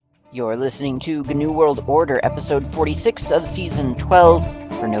You're listening to GNU World Order, episode 46 of season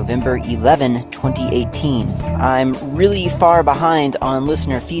 12 for November 11, 2018. I'm really far behind on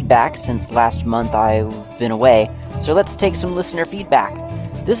listener feedback since last month I've been away, so let's take some listener feedback.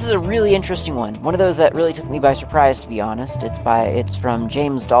 This is a really interesting one of those that really took me by surprise, to be honest. It's from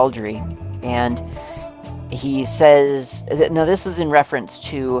James Daldry, and he says, now this is in reference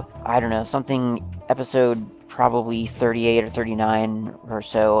to, I don't know, something episode probably 38 or 39 or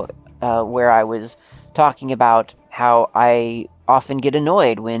so, where I was talking about how I often get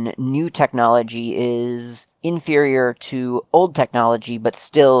annoyed when new technology is inferior to old technology, but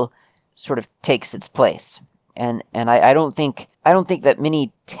still sort of takes its place. And I don't think that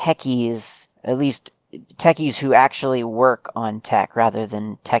many techies, at least techies who actually work on tech rather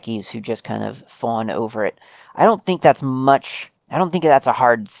than techies who just kind of fawn over it. I don't think that's a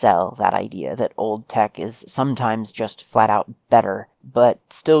hard sell, that idea that old tech is sometimes just flat out better, but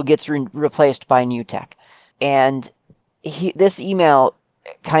still gets replaced by new tech. And this email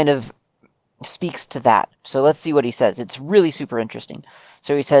kind of speaks to that. So let's see what he says. It's really super interesting.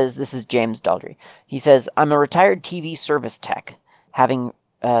 So he says, this is James Daldry. He says, I'm a retired TV service tech, having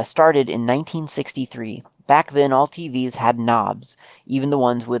started in 1963. Back then, all TVs had knobs, even the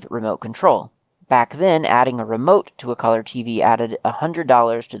ones with remote control. Back then, adding a remote to a color TV added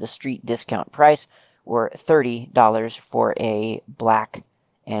 $100 to the street discount price, or $30 for a black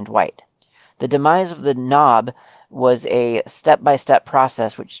and white. The demise of the knob was a step-by-step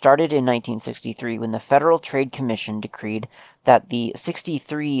process which started in 1963 when the Federal Trade Commission decreed that the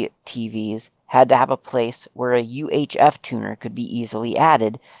 63 TVs had to have a place where a UHF tuner could be easily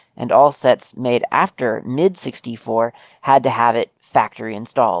added, and all sets made after mid-64 had to have it factory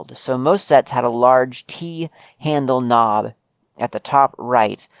installed. So most sets had a large T-handle knob at the top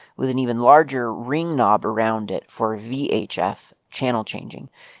right with an even larger ring knob around it for VHF channel changing,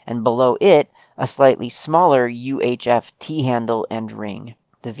 and below it a slightly smaller UHF T-handle and ring.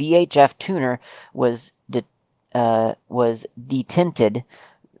 The VHF tuner was detinted,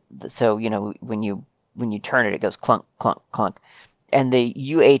 so when you turn it, it goes clunk, clunk, clunk, and the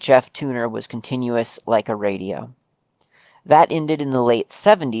UHF tuner was continuous like a radio. That ended in the late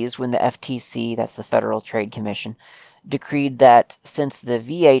 70s when the FTC, that's the Federal Trade Commission, decreed that since the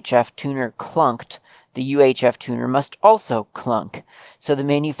VHF tuner clunked, the UHF tuner must also clunk. So the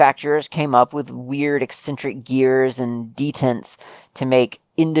manufacturers came up with weird eccentric gears and detents to make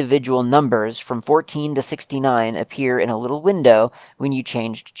individual numbers from 14 to 69 appear in a little window when you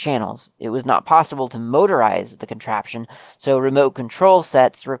changed channels. It was not possible to motorize the contraption, so remote control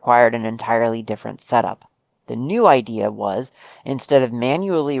sets required an entirely different setup. The new idea was, instead of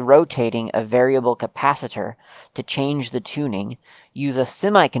manually rotating a variable capacitor to change the tuning, use a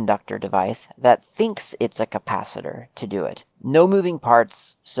semiconductor device that thinks it's a capacitor to do it. No moving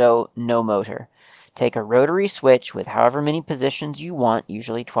parts, so no motor. Take a rotary switch with however many positions you want,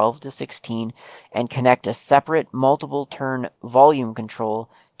 usually 12 to 16, and connect a separate multiple-turn volume control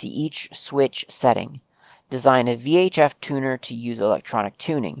to each switch setting. Design a VHF tuner to use electronic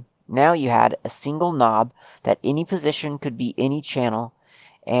tuning. Now you had a single knob that any position could be any channel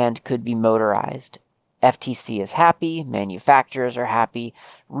and could be motorized. FTC is happy, manufacturers are happy,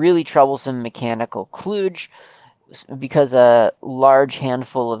 really troublesome mechanical kludge, because a large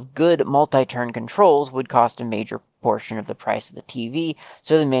handful of good multi-turn controls would cost a major portion of the price of the TV,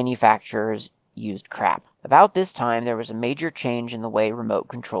 so the manufacturers used crap. About this time, there was a major change in the way remote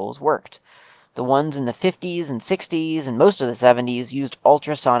controls worked. The ones in the 50s and 60s and most of the 70s used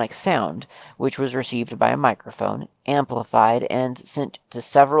ultrasonic sound, which was received by a microphone, amplified, and sent to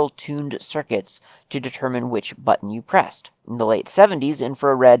several tuned circuits to determine which button you pressed. In the late 70s,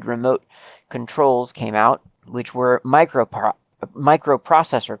 infrared remote controls came out, which were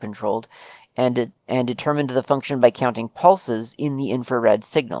microprocessor controlled and determined the function by counting pulses in the infrared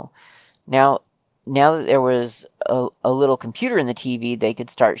signal. Now that there was a little computer in the TV, they could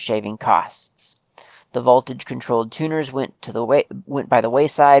start shaving costs. The voltage-controlled tuners went by the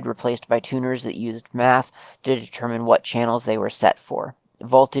wayside, replaced by tuners that used math to determine what channels they were set for.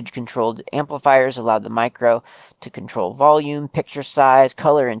 Voltage-controlled amplifiers allowed the micro to control volume, picture size,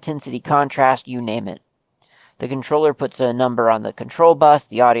 color, intensity, contrast, you name it. The controller puts a number on the control bus,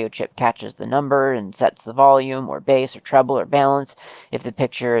 the audio chip catches the number and sets the volume, or bass, or treble, or balance. If the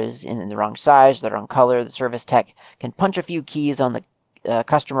picture is in the wrong size, the wrong color, the service tech can punch a few keys on the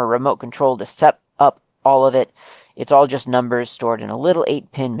customer remote control to set up all of it. It's all just numbers stored in a little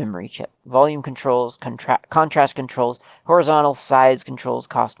 8-pin memory chip. Volume controls, contrast controls, horizontal size controls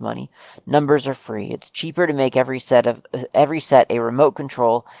cost money. Numbers are free. It's cheaper to make every set a remote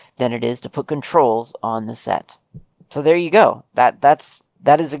control than it is to put controls on the set. So there you go. That's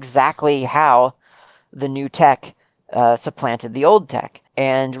that is exactly how the new tech supplanted the old tech.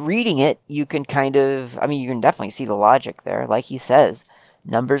 And reading it, you can you can definitely see the logic there. Like he says,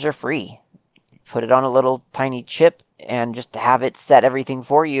 numbers are free. Put it on a little tiny chip and just have it set everything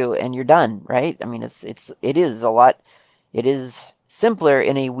for you, and you're done, right? I mean, it is a lot. It is simpler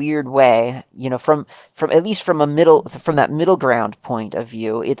in a weird way, from at least from that middle ground point of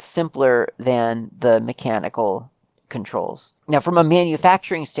view. It's simpler than the mechanical controls. Now, from a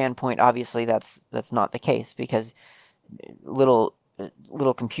manufacturing standpoint, obviously that's not the case, because little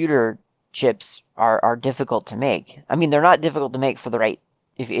little computer chips are difficult to make. I mean, they're not difficult to make for the right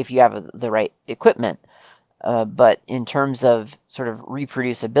if you have the right equipment. But in terms of sort of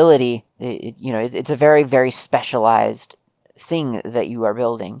reproducibility, it's a very, very specialized thing that you are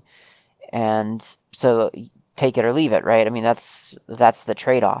building, and so take it or leave it, right? I mean, that's the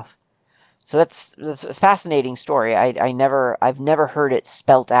trade-off. So that's a fascinating story. I've never heard it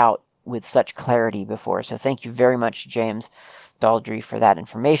spelt out with such clarity before. So thank you very much, James Daldry, for that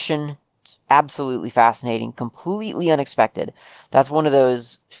information. It's absolutely fascinating, completely unexpected. That's one of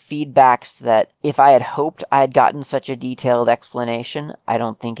those feedbacks that if I had hoped I had gotten such a detailed explanation, I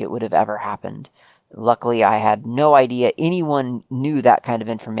don't think it would have ever happened. Luckily, I had no idea anyone knew that kind of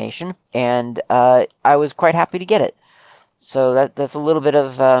information, and I was quite happy to get it. So that's a little bit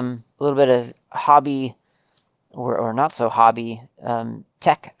of hobby, or not so hobby,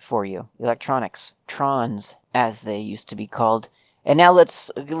 tech for you. Electronics, trons, as they used to be called. And now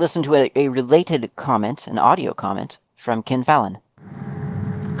let's listen to a related comment, an audio comment from Ken Fallon.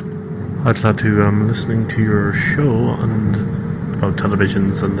 I'd love to listening to your show about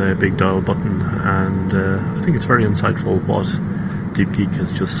televisions and the big dial button, and I think it's very insightful what Deep Geek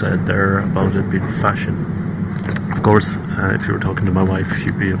has just said there about it being fashion. Of course, if you were talking to my wife,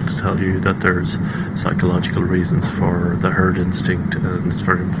 she'd be able to tell you that there's psychological reasons for the herd instinct, and it's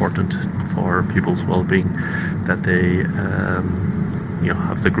very important for people's well-being that they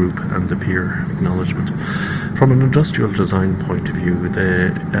have the group and the peer acknowledgement. From an industrial design point of view,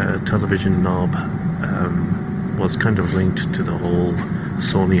 the television knob was kind of linked to the whole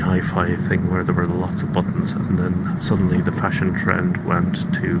Sony hi-fi thing, where there were lots of buttons, and then suddenly the fashion trend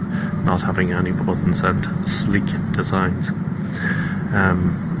went to not having any buttons and sleek designs.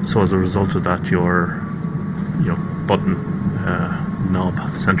 So as a result of that, your button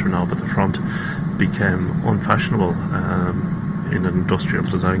knob, center knob at the front, became unfashionable in an industrial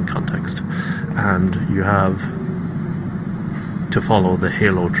design context, and you have to follow the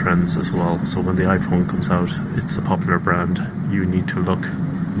halo trends as well. So when the iPhone comes out, it's a popular brand, you need to look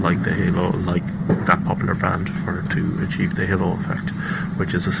like the halo, like that popular brand, to achieve the halo effect,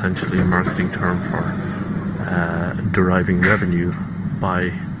 which is essentially a marketing term for deriving revenue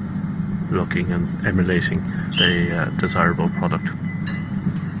by looking and emulating the desirable product.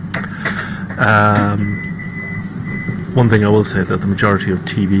 One thing I will say, that the majority of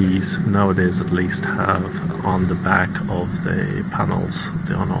TVs nowadays at least have on the back of the panels,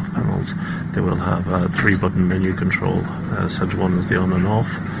 the on-off panels, they will have a 3-button menu control. Center one is the on and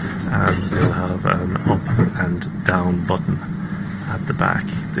off, and they'll have an up and down button at the back.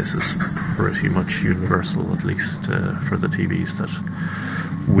 This is pretty much universal, at least for the TVs that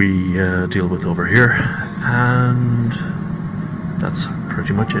we deal with over here, and that's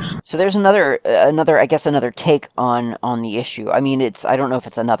pretty much it. So there's another take on the issue. I mean, I don't know if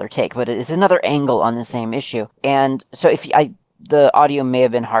it's another take, but it's another angle on the same issue. And so the audio may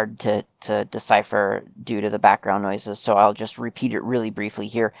have been hard to decipher due to the background noises, so I'll just repeat it really briefly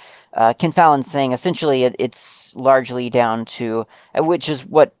here. Ken Fallon's saying essentially it's largely down to, which is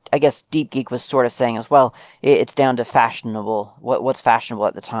what I guess Deep Geek was sort of saying as well, it's down to fashionable, what's fashionable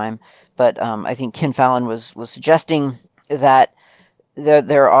at the time. But I think Ken Fallon was suggesting that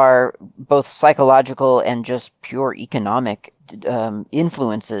there are both psychological and just pure economic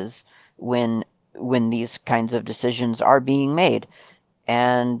influences when these kinds of decisions are being made.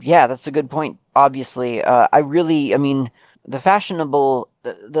 And yeah, that's a good point. Obviously, the fashionable,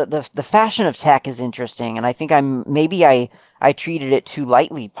 the fashion of tech is interesting, and I think I treated it too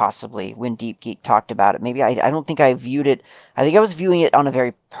lightly, possibly, when Deep Geek talked about it. Maybe I don't think I viewed it. I think I was viewing it on a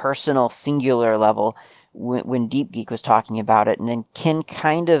very personal, singular level when Deep Geek was talking about it, and then Ken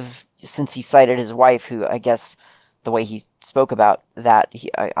kind of, since he cited his wife, who I guess the way he spoke about that,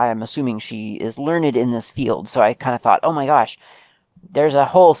 I am assuming she is learned in this field, so I kind of thought, oh my gosh, there's a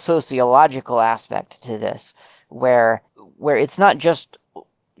whole sociological aspect to this, where it's not just,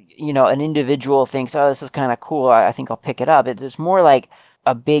 an individual thinks, oh, this is kind of cool, I think I'll pick it up. It's more like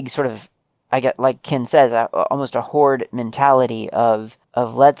a big sort of, I get, like Ken says, almost a horde mentality of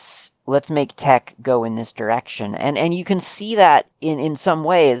let's let's make tech go in this direction. And you can see that in some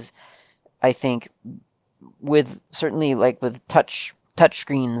ways, I think, with certainly like with touch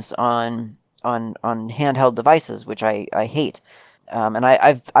screens on handheld devices, which I hate. And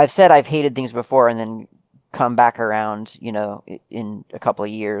I've said I've hated things before, and then come back around, in a couple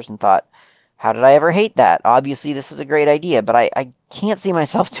of years, and thought, how did I ever hate that? Obviously, this is a great idea, but I can't see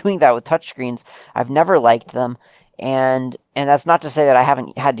myself doing that with touchscreens. I've never liked them, and that's not to say that I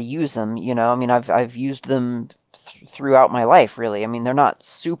haven't had to use them. I mean, I've used them throughout my life. Really, I mean, they're not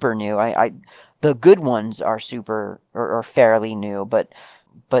super new. I the good ones are super or fairly new, but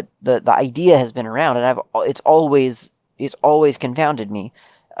the idea has been around, and it's always confounded me.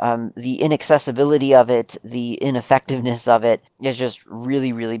 The inaccessibility of it, the ineffectiveness of it is just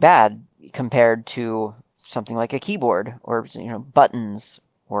really, really bad compared to something like a keyboard or buttons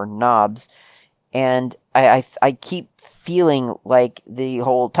or knobs. And I keep feeling like the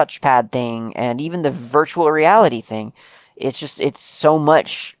whole touchpad thing and even the virtual reality thing, it's so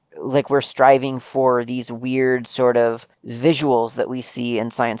much like we're striving for these weird sort of visuals that we see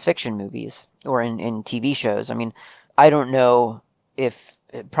in science fiction movies or in TV shows. I mean, I don't know if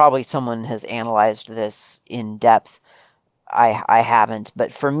probably someone has analyzed this in depth. I haven't,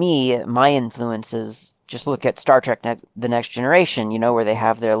 but for me, my influences, just look at Star Trek: The Next Generation, where they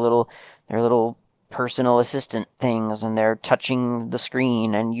have their little personal assistant things, and they're touching the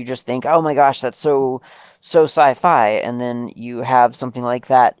screen, and you just think, oh my gosh, that's so sci-fi. And then you have something like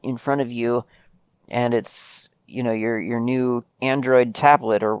that in front of you, and it's your new Android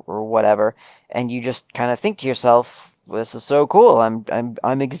tablet or whatever, and you just kind of think to yourself, this is so cool.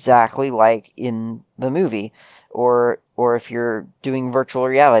 I'm exactly like in the movie. Or if you're doing virtual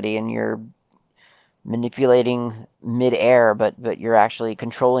reality and you're manipulating mid-air, but you're actually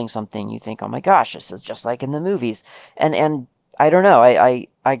controlling something, you think, oh my gosh, this is just like in the movies. And I don't know,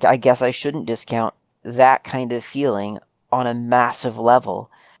 I guess I shouldn't discount that kind of feeling on a massive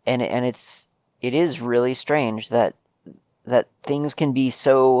level. And it is really strange that things can be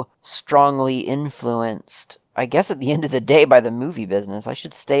so strongly influenced, I guess, at the end of the day, by the movie business. I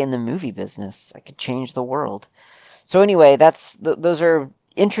should stay in the movie business. I could change the world. So anyway, those are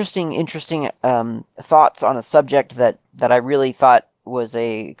interesting thoughts on a subject that I really thought was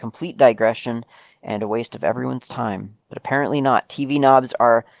a complete digression and a waste of everyone's time. But apparently not. TV knobs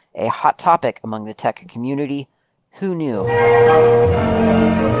are a hot topic among the tech community. Who knew?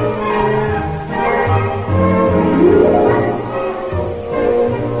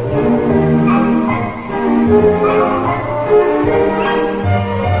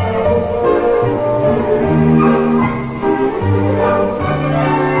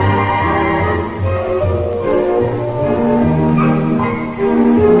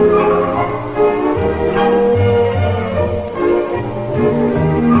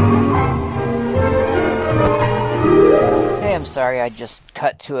 I'm sorry I just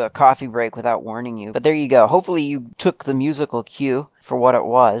cut to a coffee break without warning you, but there you go. Hopefully you took the musical cue for what it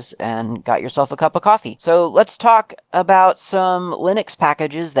was and got yourself a cup of coffee. So let's talk about some Linux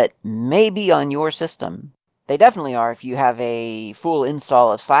packages that may be on your system. They definitely are if you have a full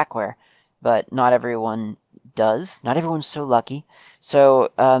install of Slackware, but not everyone does. Not everyone's so lucky.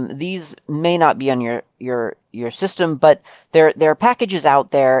 So these may not be on your system, but there are packages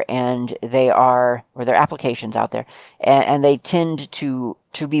out there, and there are applications out there, and they tend to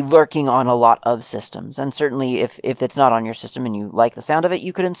be lurking on a lot of systems. And certainly, if it's not on your system and you like the sound of it,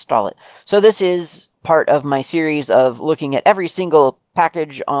 you could install it. So this is part of my series of looking at every single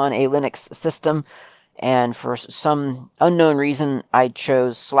package on a Linux system. And for some unknown reason, I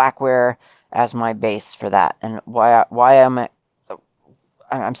chose Slackware as my base for that. And why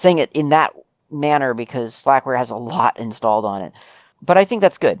I'm saying it in that manner because Slackware has a lot installed on it. But I think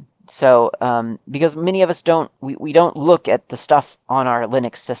that's good. So, because many of us we don't look at the stuff on our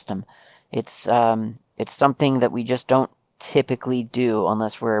Linux system. It's something that we just don't typically do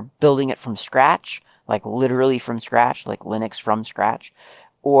unless we're building it from scratch, like literally from scratch, like Linux from scratch.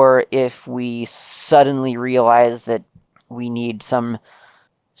 Or if we suddenly realize that we need some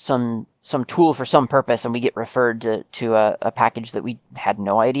tool for some purpose, and we get referred to a package that we had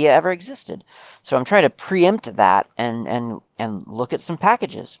no idea ever existed. So I'm trying to preempt that and look at some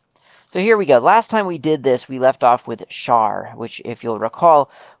packages. So here we go. Last time we did this, we left off with shar, which, if you'll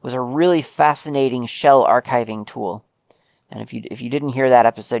recall, was a really fascinating shell archiving tool. And if you didn't hear that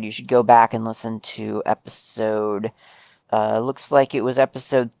episode, you should go back and listen to episode. Looks like it was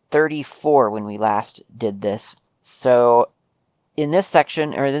episode 34 when we last did this. So in this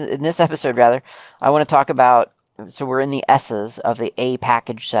section, or in this episode rather, I want to talk about So we're in the S's of the A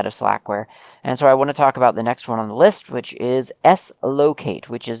package set of Slackware. And so I want to talk about the next one on the list, which is slocate,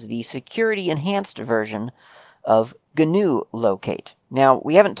 which is the security enhanced version of GNU locate. Now,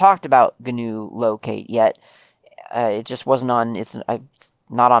 we haven't talked about GNU locate yet. It just wasn't on, it's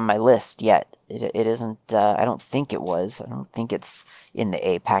not on my list yet. It isn't, I don't think it was. I don't think it's in the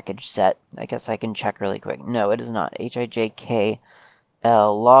A package set. I guess I can check really quick. No, it is not. HIJK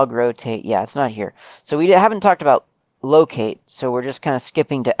log rotate. Yeah, it's not here. So we haven't talked about locate, so we're just kind of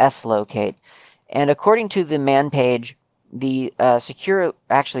skipping to slocate. And according to the man page, the secure,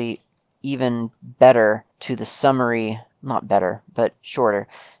 actually even better to the summary, not better, but shorter,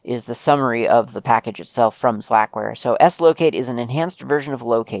 is the summary of the package itself from Slackware. So slocate is an enhanced version of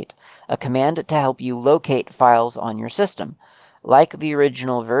locate, a command to help you locate files on your system. Like the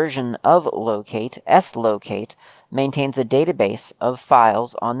original version of locate, slocate maintains a database of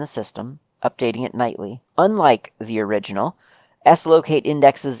files on the system, updating it nightly. Unlike the original, slocate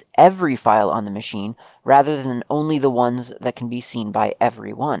indexes every file on the machine rather than only the ones that can be seen by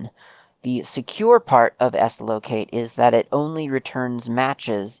everyone. The secure part of slocate is that it only returns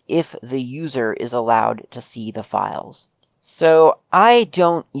matches if the user is allowed to see the files. So I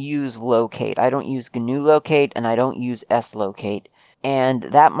don't use locate. I don't use GNU locate, and I don't use slocate. And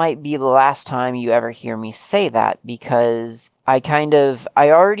that might be the last time you ever hear me say that, because I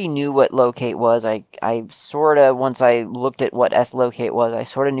already knew what locate was. I sort of, once I looked at what slocate was, I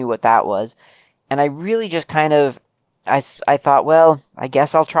sort of knew what that was. And I really just I thought, well, I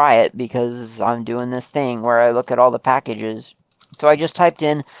guess I'll try it because I'm doing this thing where I look at all the packages. So I just typed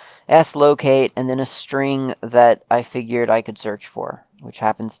in slocate and then a string that I figured I could search for, which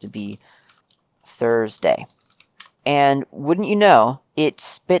happens to be Thursday. And wouldn't you know, it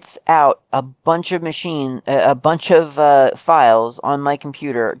spits out a bunch of files on my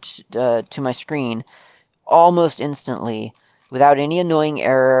computer to my screen almost instantly, without any annoying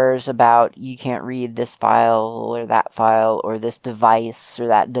errors about you can't read this file or that file or this device or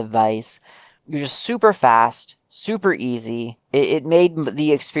that device. You're just super fast, super easy. It made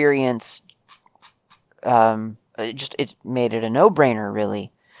the experience, it made it a no-brainer,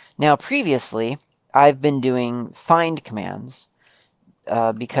 really. Now, previously, I've been doing find commands,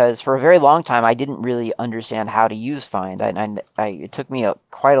 because for a very long time I didn't really understand how to use find. It took me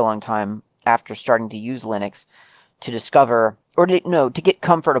quite a long time after starting to use Linux to discover, to get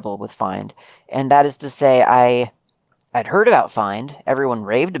comfortable with find. And that is to say, I'd heard about find, everyone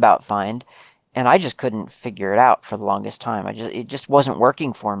raved about find, and I just couldn't figure it out for the longest time. It just wasn't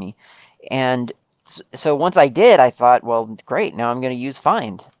working for me. And so once I did, I thought, well, great, now I'm going to use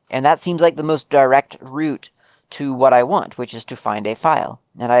find. And that seems like the most direct route to what I want, which is to find a file.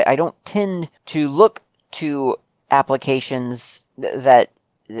 And I don't tend to look to applications that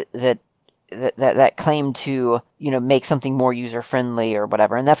claim to, make something more user-friendly or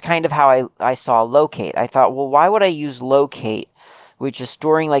whatever. And that's kind of how I saw locate. I thought, well, why would I use locate, which is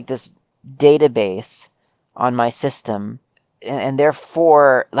storing like this database on my system, and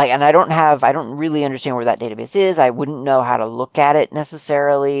therefore, and I don't really understand where that database is. I wouldn't know how to look at it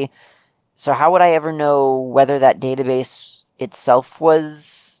necessarily. So how would I ever know whether that database itself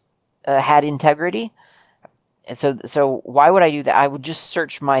had integrity? And so why would I do that? I would just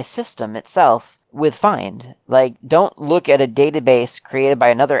search my system itself with find. Don't look at a database created by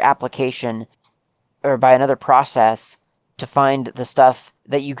another application or by another process to find the stuff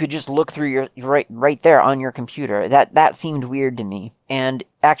that you could just look through your right there on your computer. That seemed weird to me. And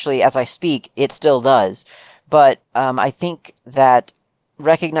actually, as I speak, it still does. But I think that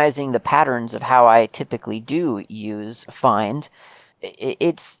recognizing the patterns of how I typically do use find,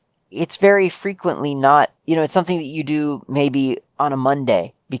 it's very frequently not, it's something that you do maybe on a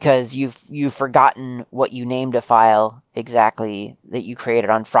Monday because you've forgotten what you named a file exactly that you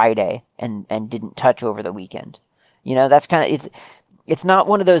created on Friday and didn't touch over the weekend. That's kind of, it's not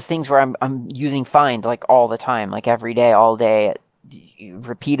one of those things where I'm using find all the time, every day, all day,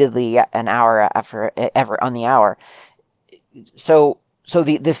 repeatedly, an hour after ever on the hour. So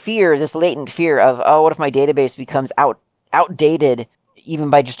the fear, this latent fear of, oh, what if my database becomes outdated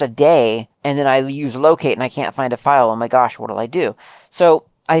even by just a day, and then I use locate and I can't find a file? Oh my gosh, what'll I do? So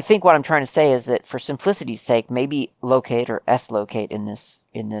I think what I'm trying to say is that for simplicity's sake, maybe locate or slocate in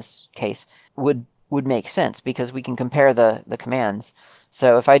this case would make sense, because we can compare the commands.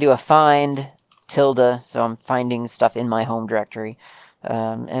 So if I do a find tilde, so I'm finding stuff in my home directory,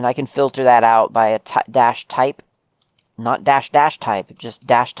 and I can filter that out by a dash type, not dash type, just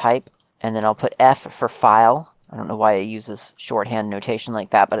dash type, and then I'll put F for file. I don't know why it uses shorthand notation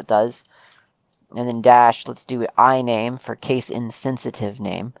like that, but it does. And then dash, let's do iname for case insensitive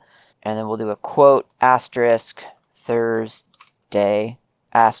name. And then we'll do a quote, asterisk, Thursday,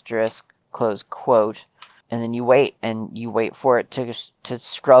 asterisk, close quote, and then you wait for it to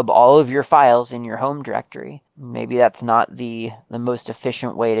scrub all of your files in your home directory. Maybe that's not the most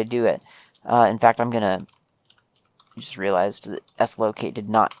efficient way to do it. In fact, I'm gonna just realized that slocate did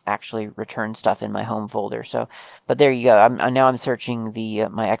not actually return stuff in my home folder. So, but there you go. Now I'm searching the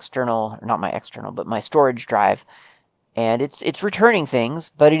my storage drive, and it's returning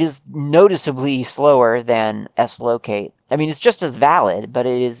things, but it is noticeably slower than slocate. I mean, it's just as valid, but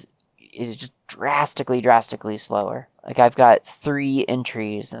it is just drastically slower. Like, I've got 3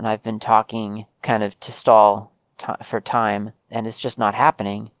 entries, and I've been talking kind of to stall for time, and it's just not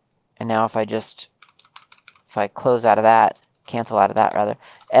happening. And now if I close out of that, cancel out of that rather,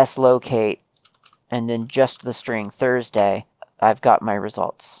 slocate, and then just the string Thursday, I've got my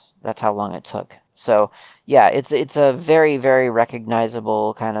results. That's how long it took. So yeah, it's a very, very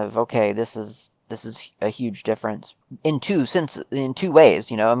recognizable kind of, okay, this is a huge difference in two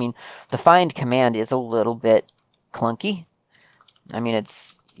ways. I mean, the find command is a little bit clunky. I mean,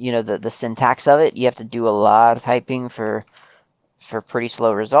 it's, the syntax of it, you have to do a lot of typing for pretty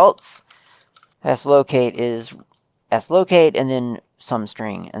slow results. Slocate is slocate and then some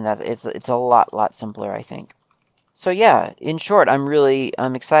string, and that it's a lot simpler, I think. So yeah, in short,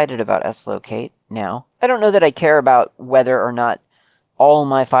 I'm excited about slocate now. I don't know that I care about whether or not all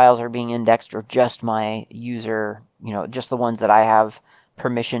my files are being indexed or just my user, just the ones that I have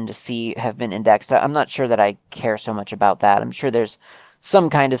permission to see have been indexed. I'm not sure that I care so much about that. I'm sure there's some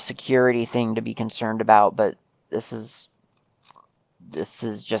kind of security thing to be concerned about, but this is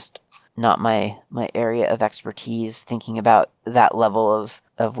just not my area of expertise, thinking about that level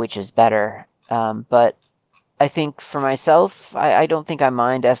of which is better. But I think for myself, I don't think I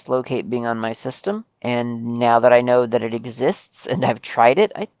mind slocate being on my system. And now that I know that it exists and I've tried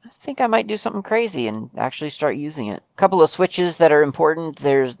it, I think I might do something crazy and actually start using it. A couple of switches that are important.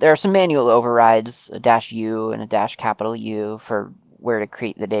 There are some manual overrides, a -U and a -U for where to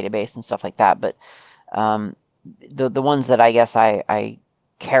create the database and stuff like that. But the ones that I guess I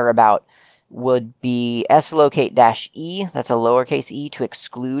care about would be slocate-e, that's a lowercase e, to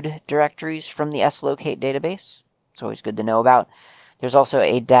exclude directories from the slocate database. It's always good to know about. There's also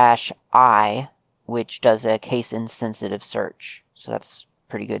a -I, which does a case-insensitive search. So that's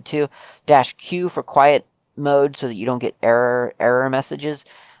pretty good too. -Q for quiet mode, so that you don't get error messages.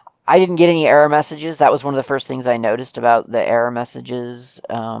 I didn't get any error messages. That was one of the first things I noticed about the error messages.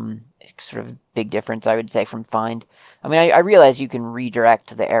 Sort of big difference, I would say, from find. I mean, I realize you can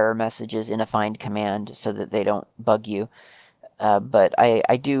redirect the error messages in a find command so that they don't bug you. But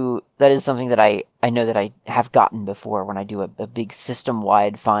I do, that is something that I know that I have gotten before when I do a big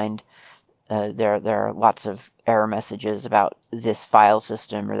system-wide find. There are lots of error messages about this file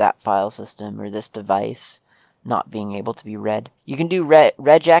system or that file system or this device not being able to be read. You can do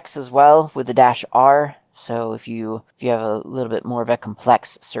regex as well with the -R. So if you have a little bit more of a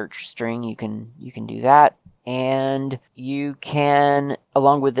complex search string, you can do that. And you can,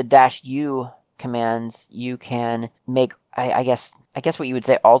 along with the -U commands, you can make, I guess what you would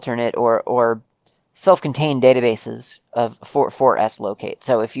say, alternate or self-contained databases for slocate.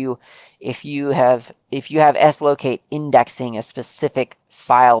 So if you have slocate indexing a specific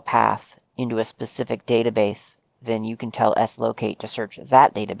file path into a specific database, then you can tell slocate to search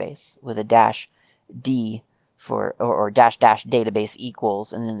that database with a -D for or -- database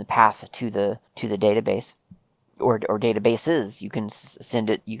equals and then the path to the database or databases. You can send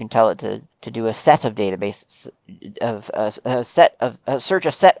it. You can tell it to do a set of databases search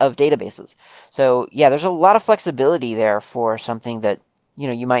a set of databases. So yeah, there's a lot of flexibility there for something that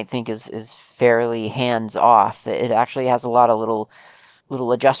you might think is fairly hands off. It actually has a lot of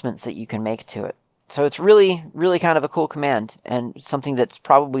little adjustments that you can make to it. So it's really, really kind of a cool command and something that's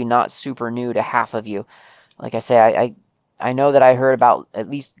probably not super new to half of you. Like I say, I know that I heard about at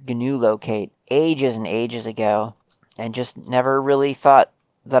least GNU locate ages and ages ago and just never really thought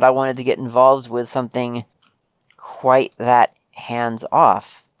that I wanted to get involved with something quite that hands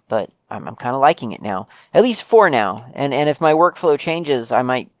off. But I'm kind of liking it now, at least for now. And if my workflow changes, I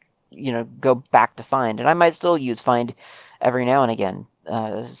might go back to find, and I might still use find every now and again.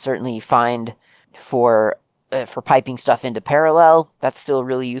 Certainly find for piping stuff into parallel, that's still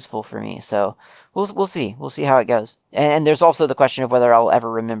really useful for me. So we'll see how it goes. And there's also the question of whether I'll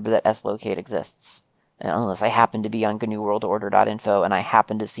ever remember that slocate exists, unless I happen to be on GNUWorldOrder.info and I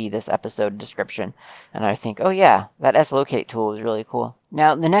happen to see this episode description and I think, oh yeah, that slocate tool is really cool.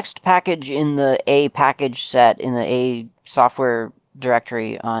 Now the next package in the A package set, in the A software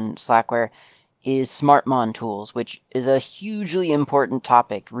directory on Slackware, is SmartMon tools, which is a hugely important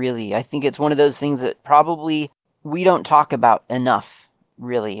topic, really. I think it's one of those things that probably we don't talk about enough,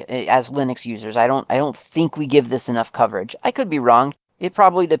 really, as Linux users. I don't think we give this enough coverage. I could be wrong. It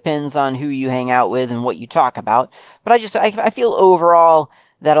probably depends on who you hang out with and what you talk about. But I feel overall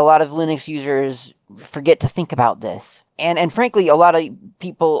that a lot of Linux users forget to think about this. And frankly, a lot of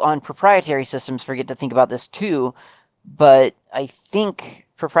people on proprietary systems forget to think about this too. But I think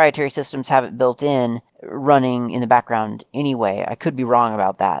proprietary systems have it built in, running in the background anyway. I could be wrong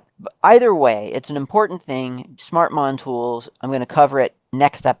about that. But either way, it's an important thing. SmartMon tools, I'm going to cover it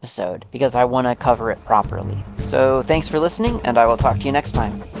next episode because I want to cover it properly. So thanks for listening, and I will talk to you next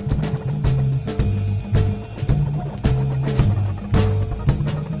time.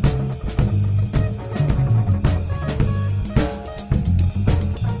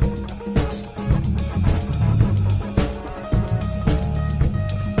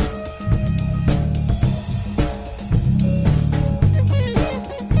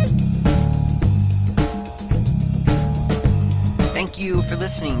 Thank you for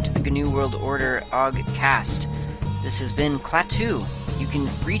listening to the GNU World Order Ogcast. This has been Klaatu. You can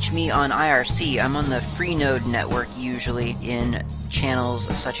reach me on IRC. I'm on the Freenode network usually in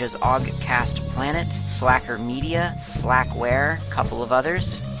channels such as Ogcast Planet, Slacker Media, Slackware, a couple of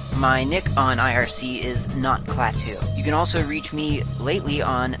others. My nick on IRC is not Klaatu. You can also reach me lately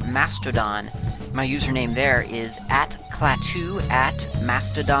on Mastodon. My username there is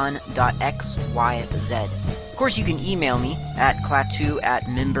 @klaatu@mastodon.xyz. Of course, you can email me at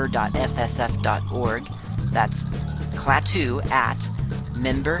klaatu@member.fsf.org. That's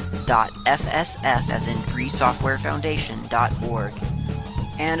klaatu@member.fsf, as in freesoftwarefoundation.org.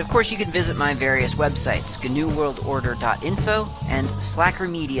 And of course, you can visit my various websites, gnuworldorder.info and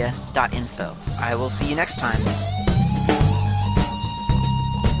slackermedia.info. I will see you next time.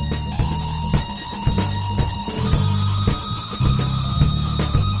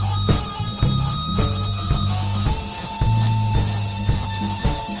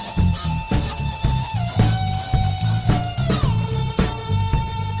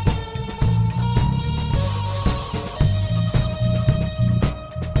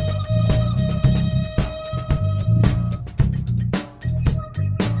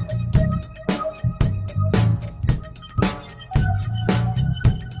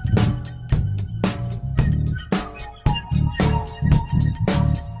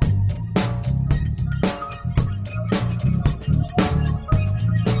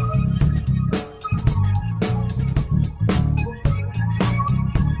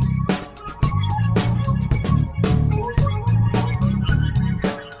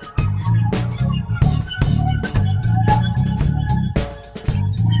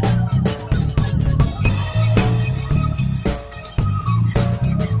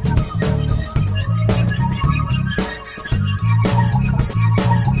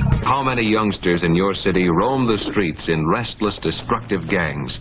 How many youngsters in your city roam the streets in restless, destructive gangs?